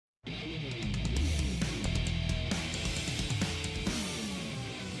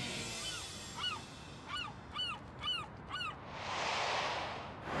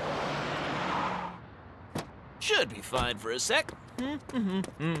Should be fine for a sec.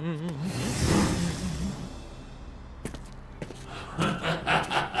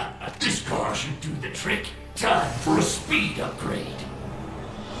 This car should do the trick. Time for a speed upgrade.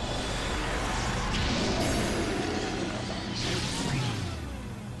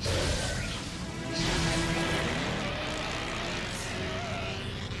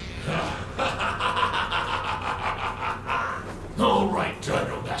 All right,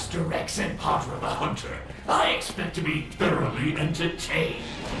 Dino Master Rex and Padre the Hunter. I expect to be thoroughly entertained.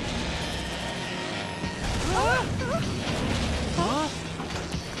 Huh?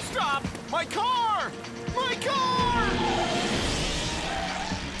 Stop! My car! My car!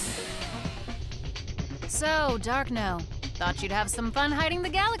 So, Darkno, thought you'd have some fun hiding the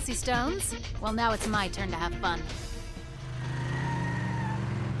galaxy stones. Well, now it's my turn to have fun.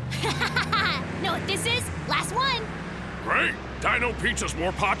 Know what this is? Last one! Great! Dino Pizza's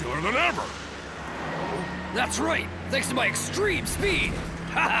more popular than ever! That's right, thanks to my extreme speed!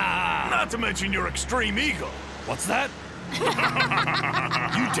 Ha ha! Not to mention your extreme ego! What's that?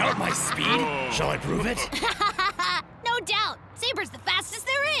 You doubt my speed? Shall I prove it? No doubt! Saber's the fastest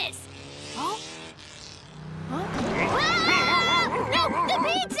there is! Huh? Huh? Ah! No! The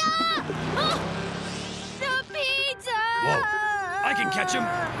pizza! Oh! The pizza! Whoa! I can catch him!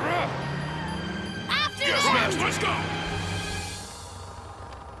 After Yes, them! Max, let's go!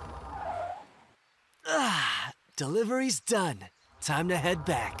 Delivery's done. Time to head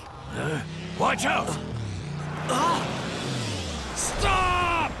back. Watch out!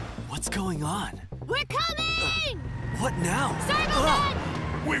 Stop! What's going on? We're coming! What now? Sorry about that!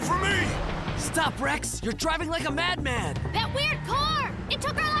 Wait for me! Stop, Rex! You're driving like a madman! That weird car! It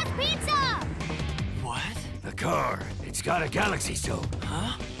took our last pizza! What? The car, it's got a galaxy stone.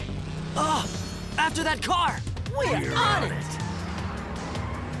 Huh? Oh! After that car! We're on it!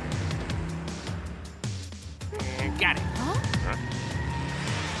 Got it. Huh?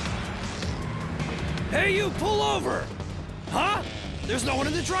 Hey, you, pull over! Huh? There's no one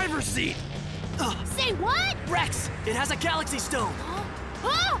in the driver's seat! Say what? Rex! It has a galaxy stone! Huh?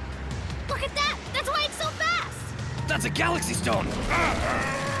 Oh! Look at that! That's why it's so fast! That's a galaxy stone!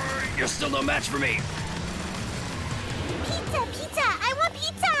 You're still no match for me! Pizza, pizza! I want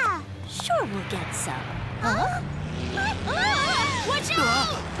pizza! Sure, we'll get some. Huh? Watch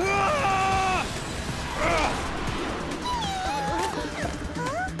out!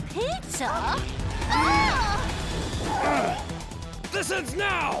 Pizza? This ends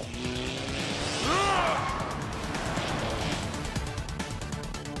now!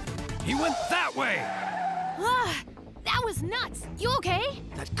 He went that way! That was nuts! You okay?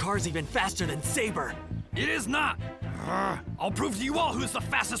 That car's even faster than Saber! It is not! I'll prove to you all who's the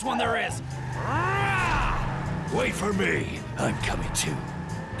fastest one there is! Wait for me. I'm coming too.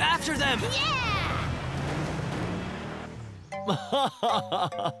 After them! Yeah!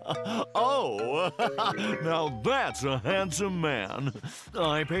 Oh, now that's a handsome man.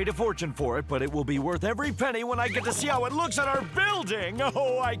 I paid a fortune for it, but it will be worth every penny when I get to see how it looks at our building.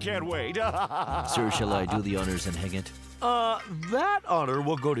 Oh, I can't wait. Sir, shall I do the honors and hang it? That honor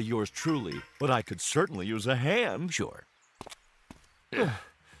will go to yours truly, but I could certainly use a hand. Sure. Look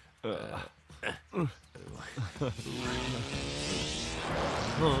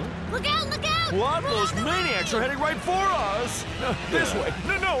out, look out! What? Those maniacs are heading right for us! This way!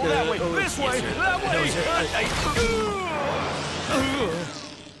 No, that way! This way! Yes, that way!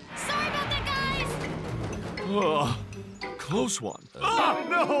 Sorry about that, guys! Close one.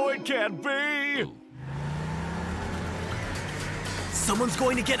 No, it can't be! Someone's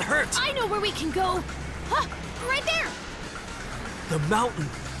going to get hurt! I know where we can go! Huh, right there! The mountain!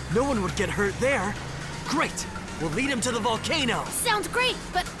 No one would get hurt there! Great! We'll lead him to the volcano! Sounds great,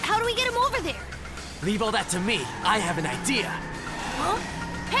 but how do we get him over there? Leave all that to me. I have an idea. Huh?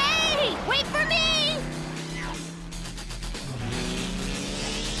 Hey! Wait for me!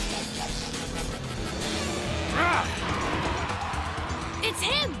 It's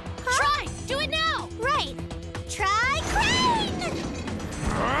him! Huh? Try! Do it now! Right! Try crane!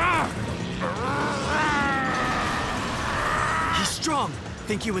 He's strong.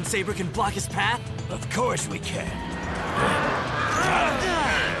 Think you and Saber can block his path? Of course we can.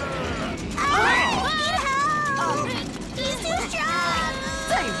 He's too strong!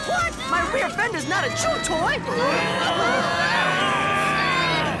 Say what? My rear fender's not a chew toy!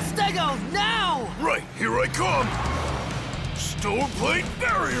 Stego, now! Right, here I come! Stone plate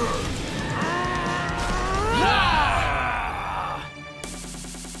barrier!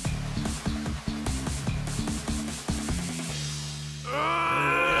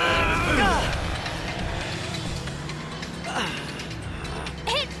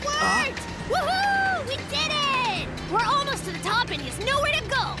 It worked! Woohoo! We did it!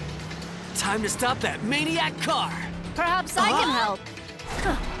 Time to stop that maniac car! Perhaps I can help.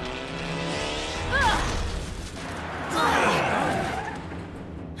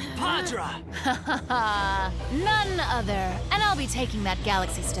 Padra! None other. And I'll be taking that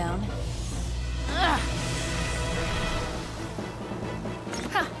Galaxy Stone.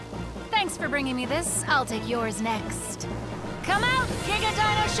 Thanks for bringing me this. I'll take yours next. Come out, Giga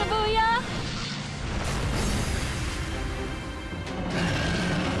Dino Shibuya!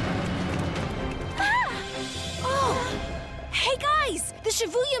 Hey guys! The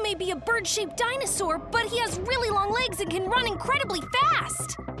Shibuya may be a bird-shaped dinosaur, but he has really long legs and can run incredibly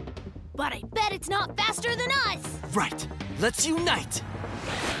fast! But I bet it's not faster than us! Right. Let's unite!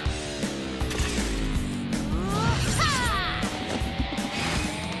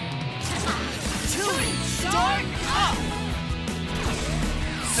 Start up!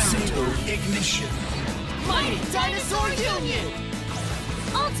 Center ignition. Mighty Dinosaur Union!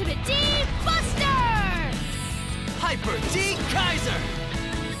 Ultimate D Buster! Hyper D Kaiser!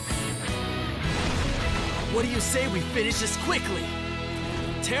 What do you say we finish this quickly?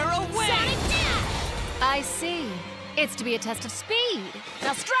 Tear away! Sonic Dash! I see. It's to be a test of speed.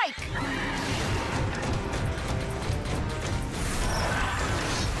 Now strike!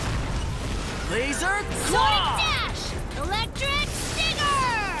 Laser Sonic Claw! Dash! Electric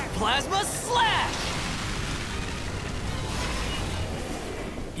Stinger! Plasma Slash!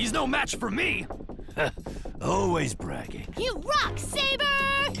 He's no match for me! Always bragging. You rock, Saber!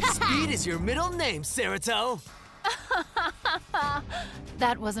 Speed is your middle name, Cerato.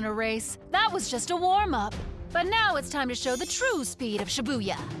 That wasn't a race. That was just a warm-up. But now it's time to show the true speed of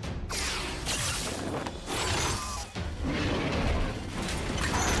Shibuya.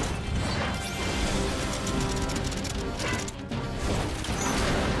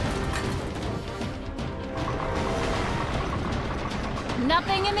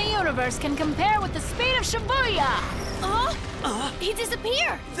 Nothing in the universe can compare with the speed of Shibuya! He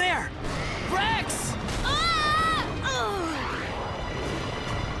disappeared! There! Rex!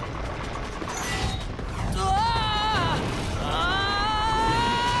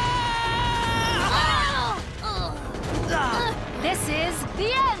 This is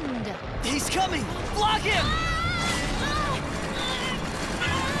the end! He's coming! Block him!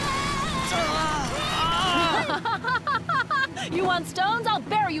 You want stones? I'll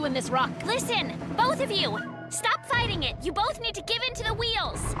bury you in this rock. Listen, both of you! Stop fighting it! You both need to give in to the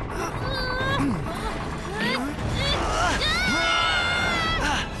wheels!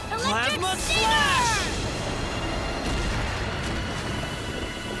 Plasma Slash!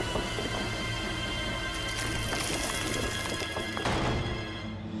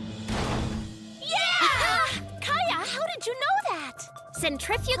 Kaya, how did you know that?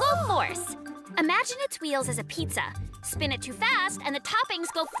 Centrifugal force. Imagine its wheels as a pizza. Spin it too fast and the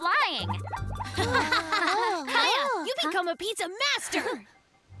toppings go flying. Kaya, you become a pizza master!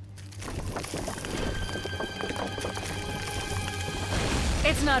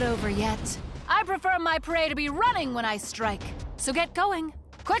 It's not over yet. I prefer my prey to be running when I strike. So get going.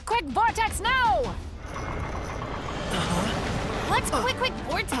 Quick, quick, vortex now! What's quick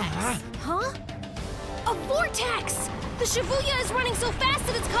vortex? Huh? A vortex! The Shibuya is running so fast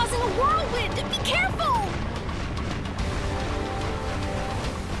that it's causing a whirlwind! Be careful!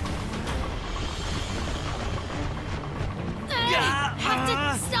 Have to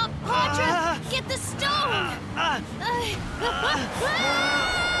stop Padra! Get the stone!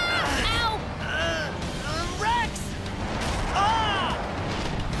 Ow! Rex!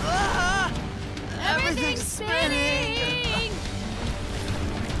 Everything's spinning!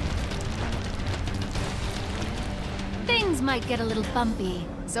 Things might get a little bumpy,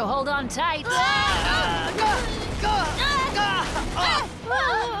 so hold on tight.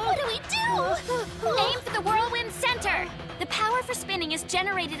 What do we do? Aim for the whirlwind center. The power for spinning is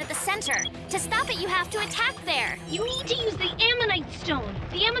generated at the center. To stop it, you have to attack there. You need to use the Ammonite stone.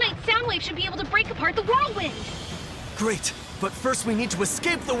 The Ammonite sound wave should be able to break apart the whirlwind. Great, but first we need to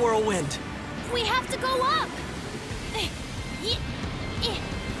escape the whirlwind. We have to go up.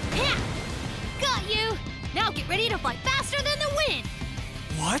 Got you. Now get ready to fly faster than the wind.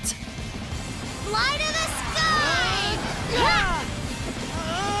 What? Fly to the sky!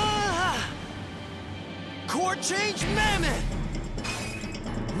 Core change mammoth!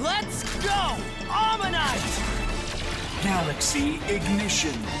 Let's go! Ammonite! Galaxy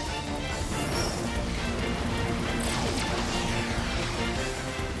ignition.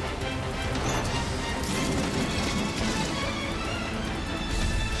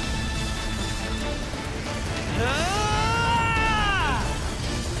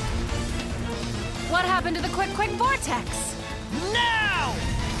 What happened to the quick vortex? Now!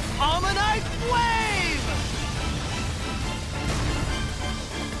 Ammonite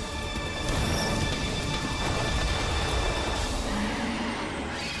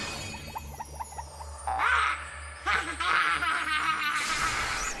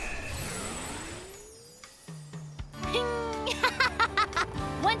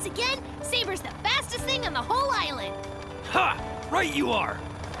once again, Saber's the fastest thing on the whole island. Ha! Right you are!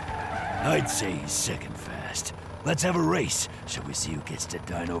 I'd say he's second fast. Let's have a race. Shall we see who gets to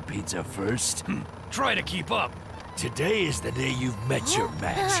Dino Pizza first? Try to keep up. Today is the day you've met your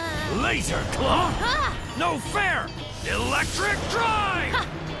match. Laser Claw! No fair! Electric Drive!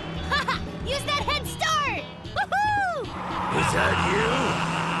 Use that head start! Woohoo! Is that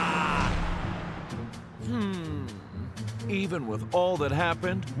Even with all that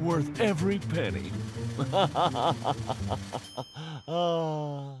happened, worth every penny.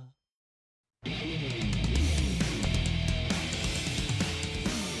 Ah.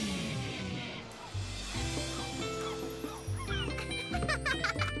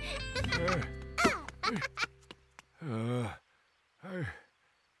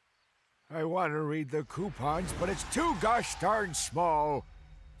 I want to read the coupons, but it's too gosh darn small.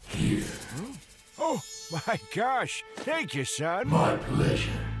 Here. Oh, my gosh. Thank you, son. My pleasure.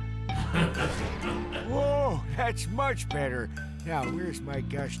 Whoa, that's much better. Now, where's my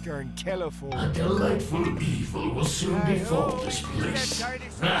gosh darn telephone? A delightful evil will soon befall this place.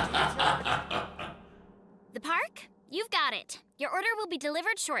 The park? You've got it. Your order will be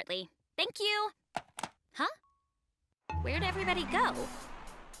delivered shortly. Thank you. Huh? Where'd everybody go?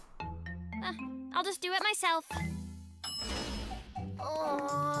 I'll just do it myself.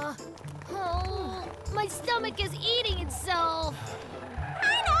 Oh, my stomach is eating itself.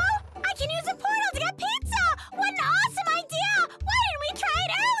 I know! I can use a portal to get pizza! What an awesome idea! Why didn't we try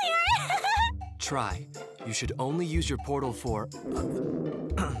it earlier? Try. You should only use your portal for...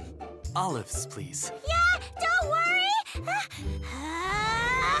 olives, please. Yeah, don't worry!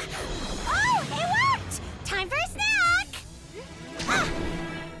 Oh, it worked! Time for a snack!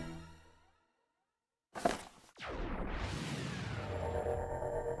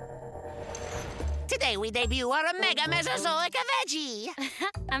 Today we debut our Mega Mesozoic Veggie.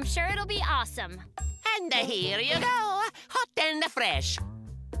 I'm sure it'll be awesome. And here you go, hot and fresh.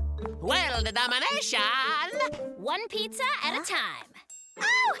 World domination. One pizza at a time.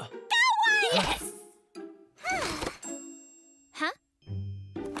 Oh, got one! Yes! Huh?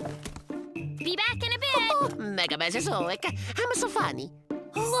 Be back in a bit. Oh, Mega Mesozoic, I'm so funny.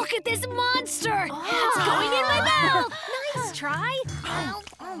 Look at this monster! It's going in my mouth! Nice try.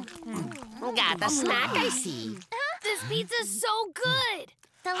 Got a snack, I see. This pizza's so good!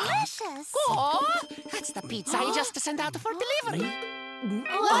 Delicious. Oh, that's the pizza I just sent out for delivery.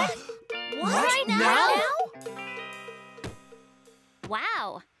 What? Right now?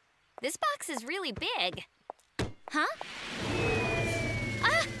 Wow, this box is really big. Huh?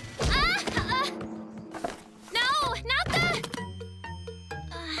 No, not the...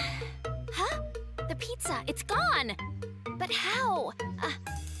 huh? The pizza, it's gone. But how?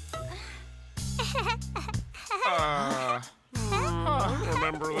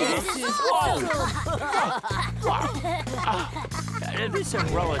 Remember this? This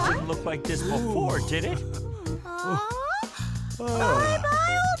umbrella didn't look like this before, did it? Bye-bye,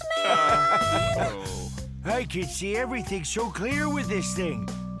 old man. I can see everything so clear with this thing.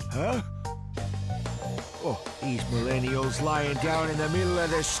 Huh? Oh, these millennials lying down in the middle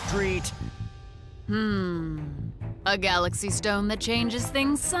of the street. A galaxy stone that changes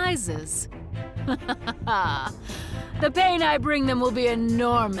things' sizes. The pain I bring them will be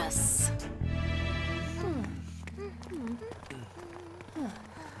enormous.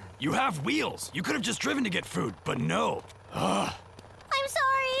 You have wheels. You could have just driven to get food, but no. I'm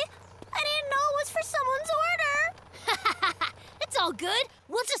sorry. I didn't know it was for someone's order. It's all good.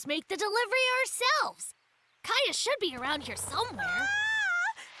 We'll just make the delivery ourselves. Kaya should be around here somewhere.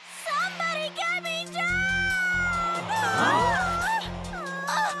 Somebody get me down!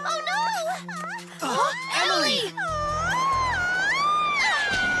 Oh no! Emily!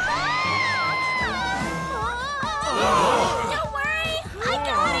 Don't worry, I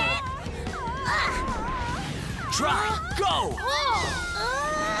got it! Try! Go!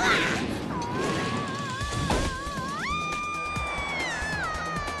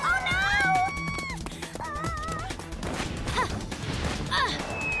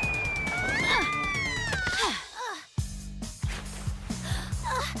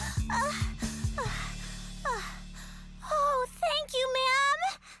 Oh, thank you, ma'am.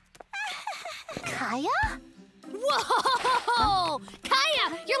 Kaya? Whoa! Kaya,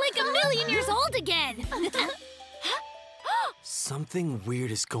 you're like a million years old again! Something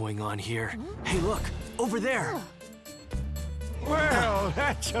weird is going on here. Hey, look! Over there! Well,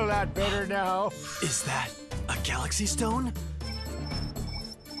 that's a lot better now. Is that a galaxy stone?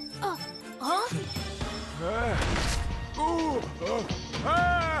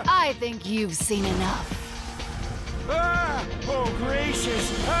 I think you've seen enough. Ah! Oh,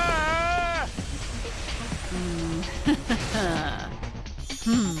 gracious! Ah!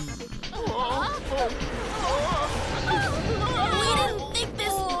 We didn't think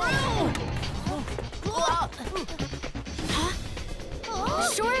this through!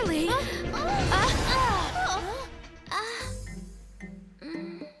 Surely.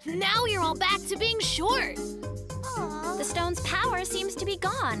 Now you're all back to being short. The stone's power seems to be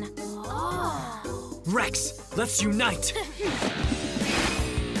gone. Rex, let's unite!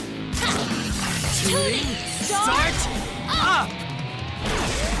 Tuning, Start up!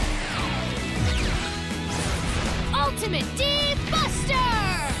 Ultimate D-Buster!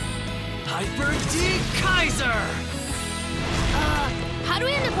 Hyper D-Kaiser! How do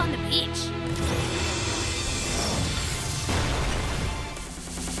we end up on the beach?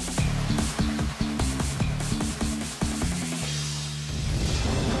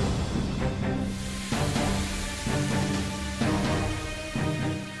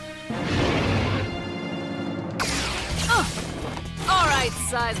 All right,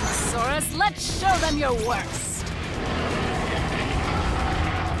 Seismosaurus, let's show them your worst.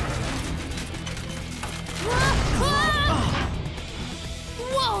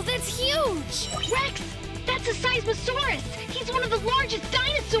 Whoa, that's huge! Rex, that's a Seismosaurus. He's one of the largest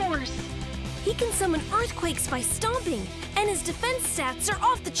dinosaurs. He can summon earthquakes by stomping, and his defense stats are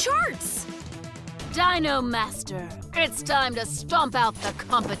off the charts. Dino Master, it's time to stomp out the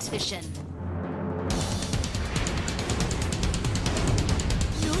competition.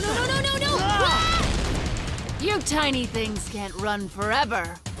 No! You tiny things can't run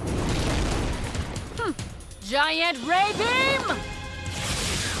forever. Giant ray beam!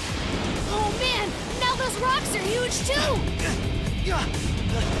 Oh man, now those rocks are huge too!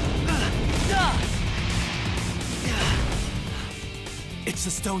 It's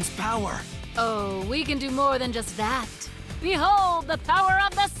the stone's power. Oh, we can do more than just that. Behold the power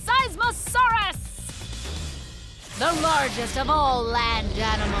of the Seismosaurus! The largest of all land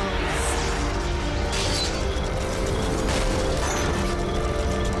animals.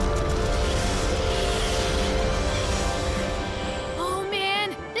 Oh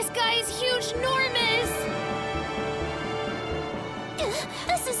man, this guy is huge-normous!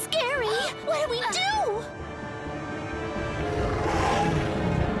 This is scary. What do we do?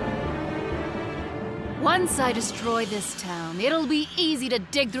 Once I destroy this town, it'll be easy to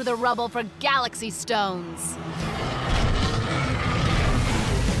dig through the rubble for galaxy stones.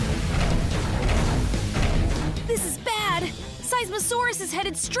 This is bad. Seismosaurus is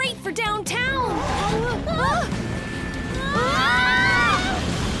headed straight for downtown.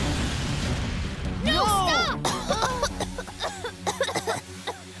 No, stop!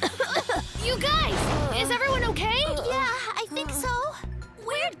 You guys, is everyone okay? Yeah, I think so.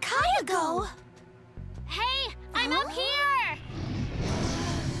 Where'd Kaya go? Hey, I'm up here!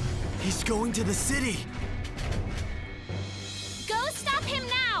 He's going to the city. Go stop him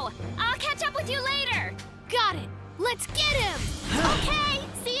now! I'll catch up with you later! Got it! Let's get him! Okay,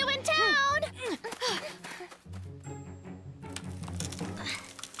 see you in town!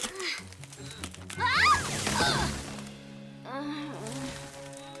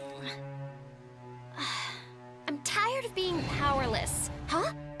 I'm tired of being powerless.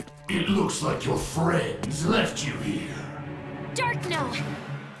 Huh? It looks like your friends left you here. Darkno!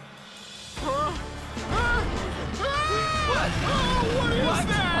 What is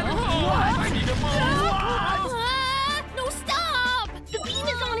that? I need to move. No, stop! The beam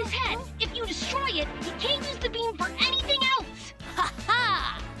is on his head. If you destroy it, he can't use the beam for anything else. Ha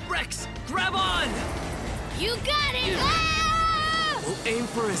ha! Rex, grab on! You got it! Ah! We'll aim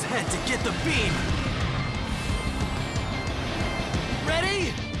for his head to get the beam.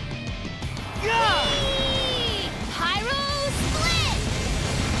 Ready? Go! Pyro split!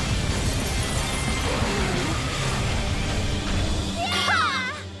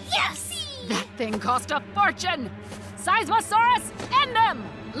 Yeah! Yes! That thing cost a fortune! Seismosaurus, end them!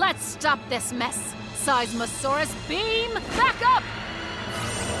 Let's stop this mess! Seismosaurus, beam back up!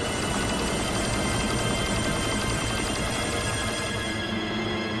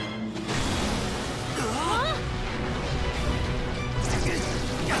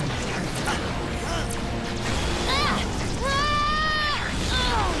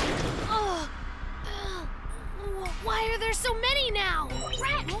 Why are there so many now?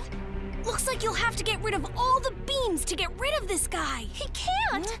 Rex! Looks like you'll have to get rid of all the beams to get rid of this guy. He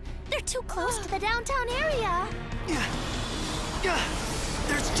can't. They're too close to the downtown area.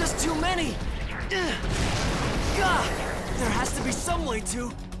 There's just too many. There has to be some way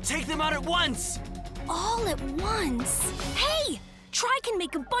to take them out at once. All at once. Hey! Try can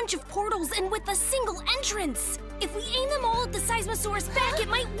make a bunch of portals and with a single entrance. If we aim them all at the Seismosaurus back, it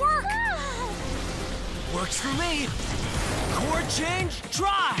might work. Works for me. Core change,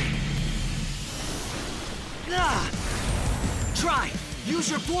 try. Try. Use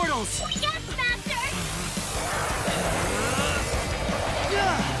your portals. Yes, Master!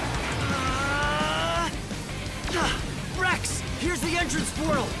 Rex, here's the entrance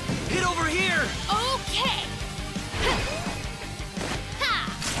portal. Hit over here. Okay. Ha!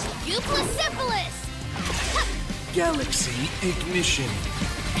 Euplacephalus! Galaxy ignition.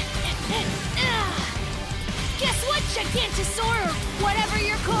 Guess what, Gigantosaur, or whatever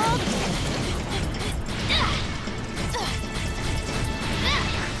you're called?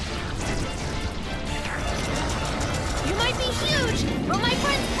 You might be huge, but my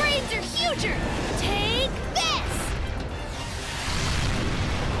friend's brains are huger. Take this!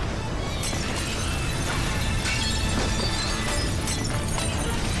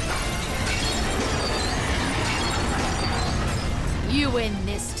 You win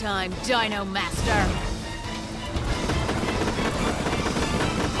this time, Dino Master.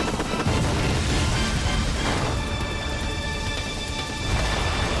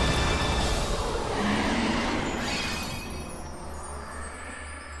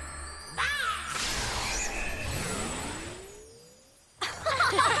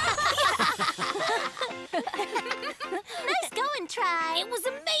 Nice going, Try. It was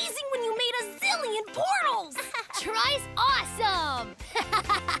amazing when you made a zillion portals. Try's awesome.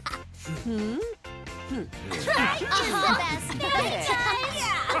 Try is the best.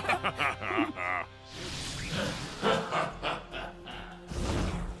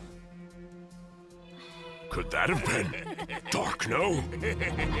 Could that have been Darkno?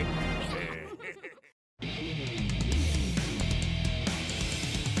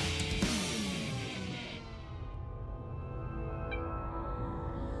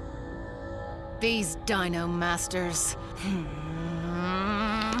 These Dino Masters.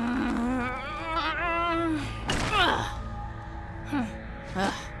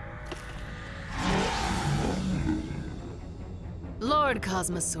 Lord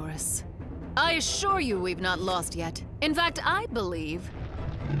Cosmosaurus, I assure you we've not lost yet. In fact, I believe...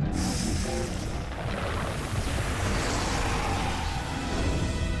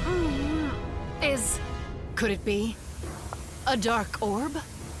 Could it be a dark orb?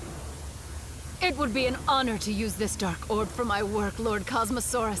 It would be an honor to use this dark orb for my work, Lord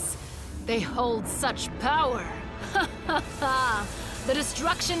Cosmosaurus. They hold such power. The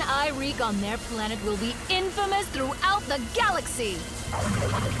destruction I wreak on their planet will be infamous throughout the galaxy.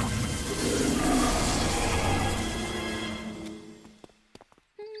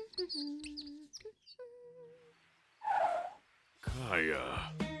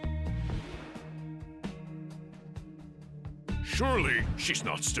 Kaya. Surely she's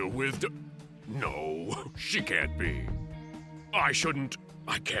not still with... No, she can't be. I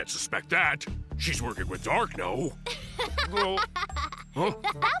can't suspect that. She's working with Darkno. Well, huh?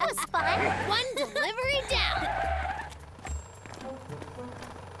 That was fun. One delivery down.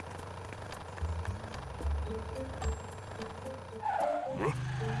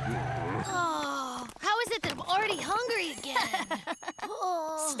 Oh, how is it that I'm already hungry again?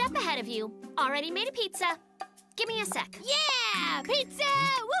 Step ahead of you. Already made a pizza. Give me a sec. Yeah! Pizza!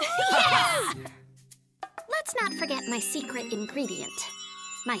 Woo! Yeah! Let's not forget my secret ingredient.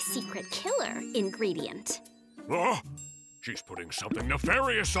 My secret killer ingredient. She's putting something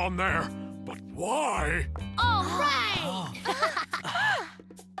nefarious on there. But why? All right!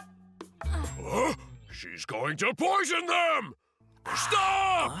 She's going to poison them!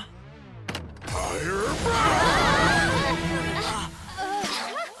 Stop! Higher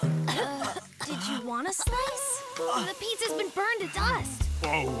Did you want a slice? The pizza's been burned to dust.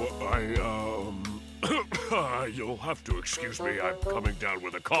 You'll have to excuse me. I'm coming down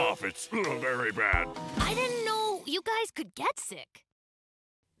with a cough. It's very bad. I didn't know you guys could get sick.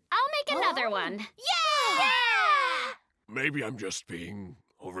 I'll make another one. Yeah! Maybe I'm just being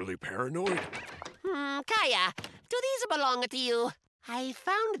overly paranoid. Kaya, do these belong to you? I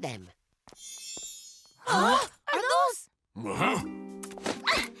found them. Huh? Are those?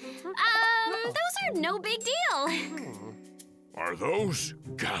 Those are no big deal. Are those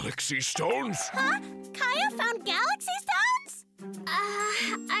galaxy stones? Huh? Kaya found galaxy stones?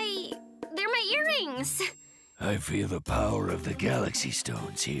 They're my earrings. I feel the power of the galaxy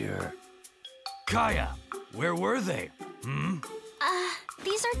stones here. Kaya, where were they?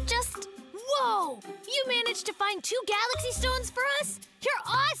 These are just... Whoa! You managed to find 2 galaxy stones for us? You're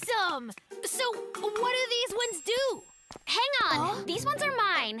awesome! So, what do these ones do? Hang on, these ones are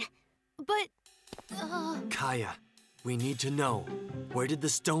mine. But... Kaya, We need to know, where did the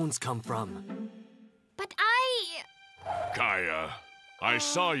stones come from? But Kaya, I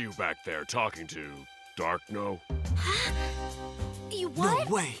saw you back there talking to Darkno. You what?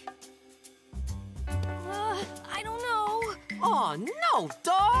 No way! I don't know. Oh, no,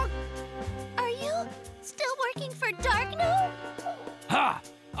 dog! Are you still working for Darkno? Ha!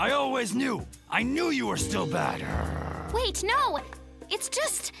 I always knew! I knew you were still bad! wait, no! It's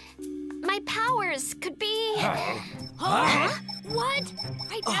just... my powers could be... Huh? What?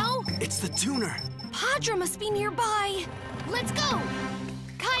 Right now? It's the tuner! Padra must be nearby! Let's go!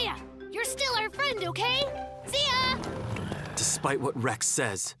 Kaya, you're still our friend, okay? See ya! Despite what Rex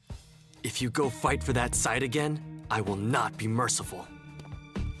says, if you go fight for that site again, I will not be merciful.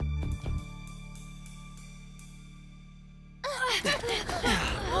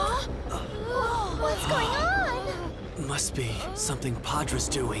 What's going on? Must be something Padra's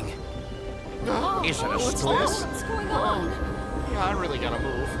doing. Is it a storm? What's going on? Yeah, I really gotta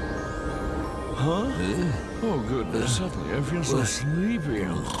move. Huh? Oh, goodness, suddenly I feel so sleepy.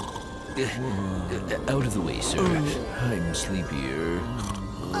 Out of the way, sir. I'm sleepier.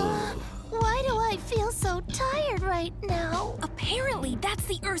 Why do I feel so tired right now? Apparently, that's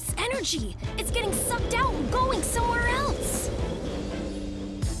the Earth's energy. It's getting sucked out and going somewhere else.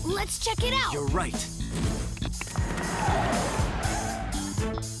 Let's check it out. You're right.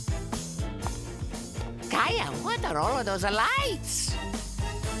 Kaya, what are all of those lights?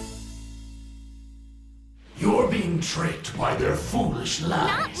 You're being tricked by their foolish lies.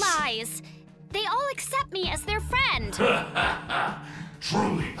 Not lies! They all accept me as their friend.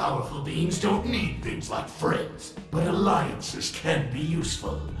 Truly powerful beings don't need things like friends, but alliances can be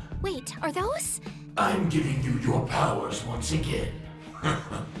useful. Wait, are those? I'm giving you your powers once again.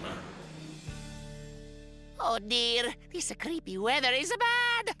 Oh dear, this creepy weather is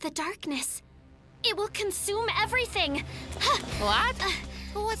bad. The darkness. It will consume everything. What?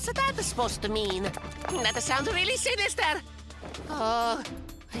 What's that supposed to mean? That sounds really sinister. Oh,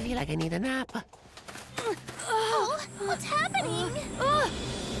 I feel like I need a nap. What's happening?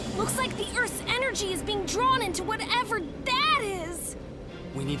 Looks like the Earth's energy is being drawn into whatever that is.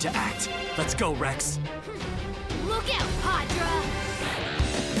 We need to act. Let's go, Rex. Look out, Padra!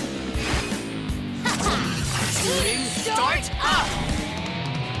 Shooting start up!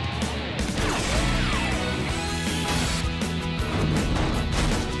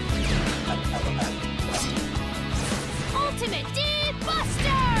 Ultimate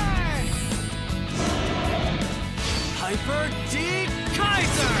D-Buster! Hyper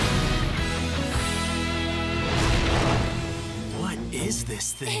D-Kaiser! What is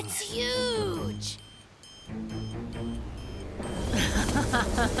this thing? It's huge!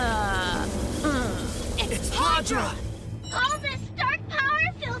 It's Padra! All this dark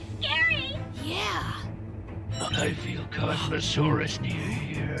power feels scary. Yeah. I feel Cosmosaurus near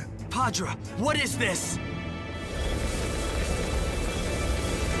here. Padra, what is this?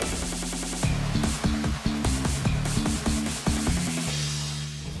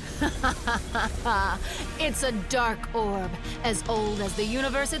 It's a dark orb, as old as the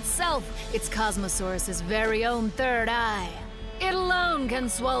universe itself. It's Cosmosaurus's very own third eye. It alone can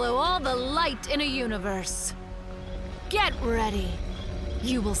swallow all the light in a universe. Get ready.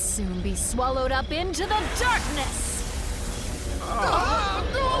 You will soon be swallowed up into the darkness.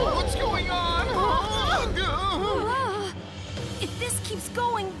 What's going on? If this keeps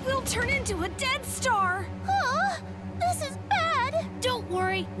going, we'll turn into a dead star. This is bad. Don't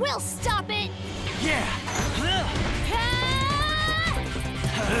worry, we'll stop it. Yeah!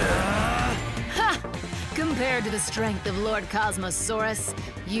 Ha! Compared to the strength of Lord Cosmosaurus,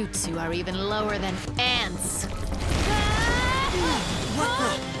 you two are even lower than ants. What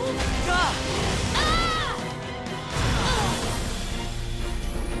the?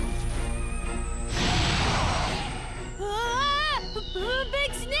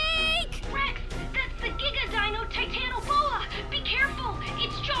 Big snake! Rex, that's the Giga Dino Titanoboa. Be careful.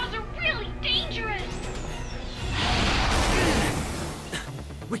 Its jaws are really dangerous.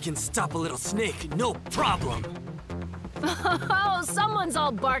 We can stop a little snake, no problem. Oh, someone's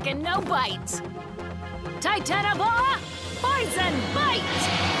all bark and no bite. Titanoboa, poison bite!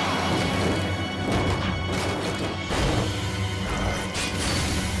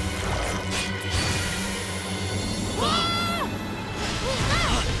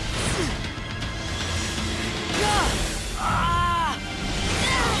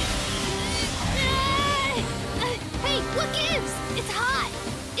 Hey, what gives? It's hot.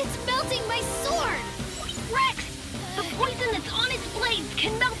 It's melting my sword. Rex, the poison that's on its blades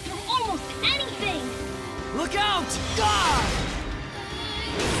can melt through almost anything. Look out!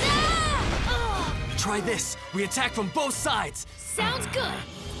 Try this. We attack from both sides. Sounds good.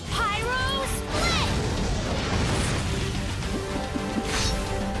 Pyro split!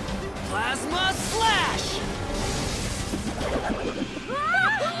 Plasma slash!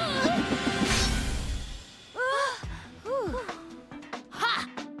 Ha!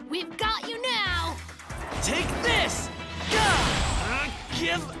 We've got you now! Take this!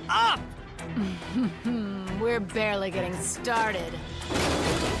 Give up! We're barely getting started.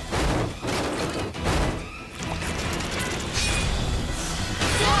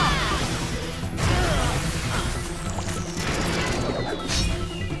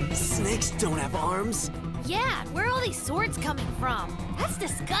 Snakes don't have arms. Yeah, where are all these swords coming from? That's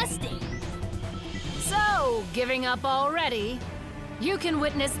disgusting. So, giving up already? You can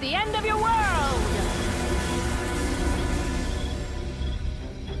witness the end of your world!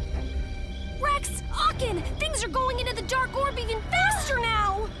 Rex! Aachen! Things are going into the Dark Orb even faster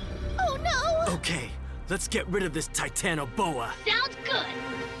now! Oh no! Okay, let's get rid of this Titanoboa. Sounds good.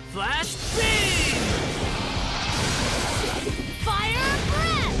 Flash beam! Fire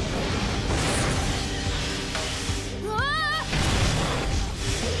breath!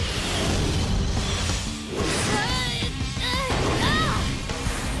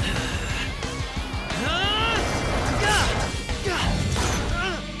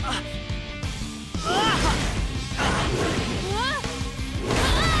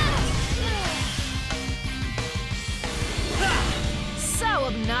 So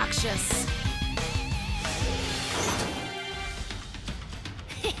obnoxious.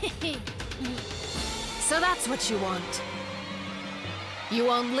 So that's what you want. You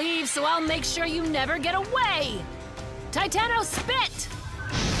won't leave, so I'll make sure you never get away. Titano spit!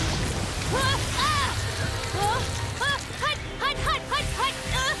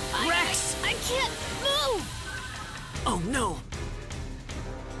 Rex! I can't move! Oh no!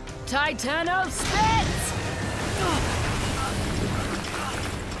 Titano spit!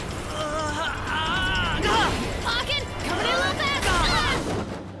 Aachen, coming in a little fast!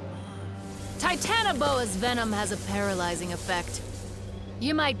 Titanoboa's venom has a paralyzing effect.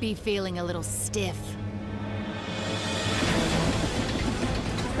 You might be feeling a little stiff.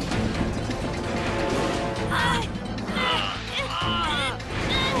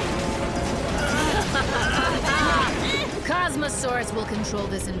 Cosmosaurus will control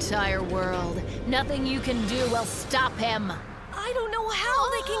this entire world. Nothing you can do will stop him. I don't know how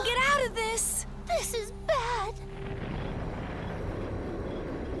they can get out of this. This is bad.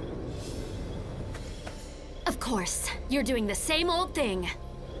 Of course, you're doing the same old thing.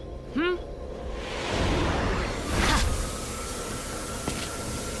 Hmm?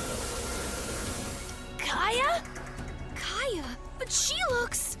 Kaya? Kaya? But she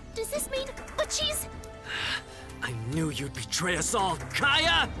looks... Does this mean... But she's... I knew you'd betray us all,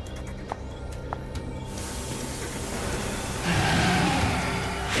 Kaya!